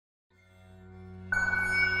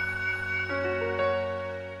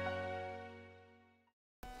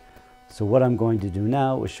So what I'm going to do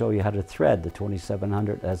now is show you how to thread the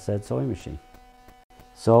 2700 SZ sewing machine.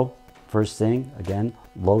 So first thing, again,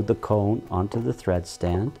 load the cone onto the thread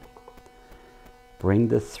stand. Bring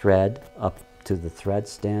the thread up to the thread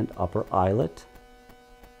stand upper eyelet.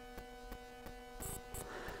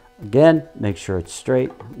 Again, make sure it's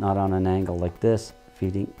straight, not on an angle like this,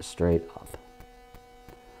 feeding straight up.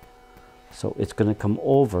 So it's going to come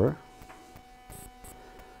over.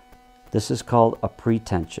 This is called a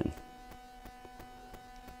pretension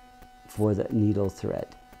for the needle thread.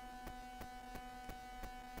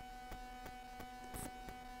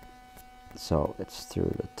 So it's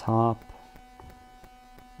through the top,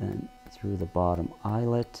 then through the bottom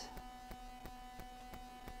eyelet.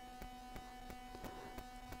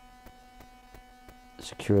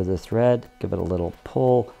 Secure the thread, give it a little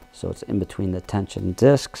pull so it's in between the tension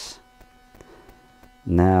discs.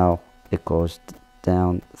 Now it goes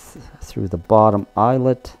down through the bottom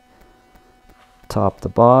eyelet, top to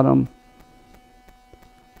bottom.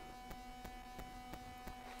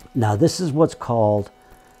 Now this is what's called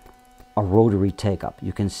a rotary take-up.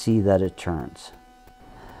 You can see that it turns.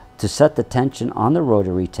 To set the tension on the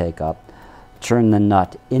rotary take-up, turn the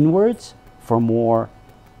nut inwards for more,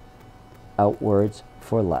 outwards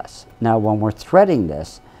for less. Now when we're threading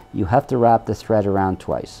this, you have to wrap the thread around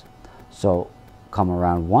twice. So come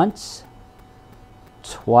around once,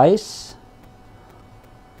 twice,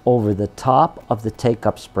 over the top of the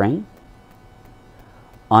take-up spring,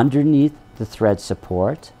 underneath the thread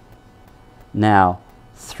support, now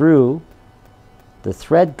through the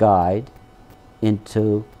thread guide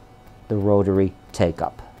into the rotary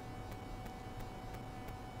take-up.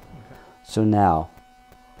 So now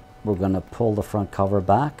we're going to pull the front cover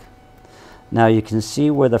back. Now you can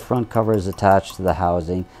see where the front cover is attached to the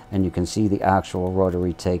housing, and you can see the actual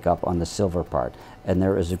rotary take-up on the silver part, and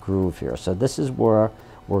there is a groove here. So this is where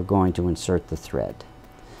we're going to insert the thread.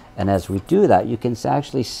 And as we do that, you can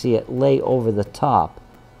actually see it lay over the top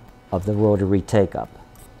of the rotary take-up.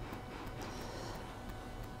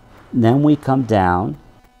 Then we come down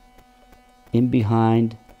in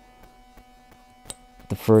behind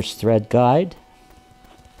the first thread guide,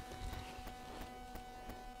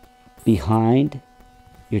 behind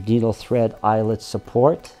your needle thread eyelet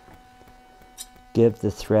support, give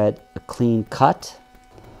the thread a clean cut,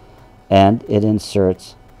 and it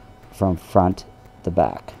inserts from front to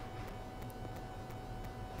back.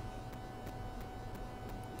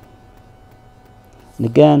 And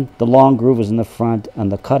again, the long groove is in the front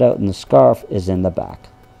and the cutout in the scarf is in the back.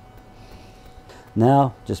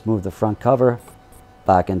 Now just move the front cover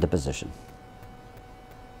back into position.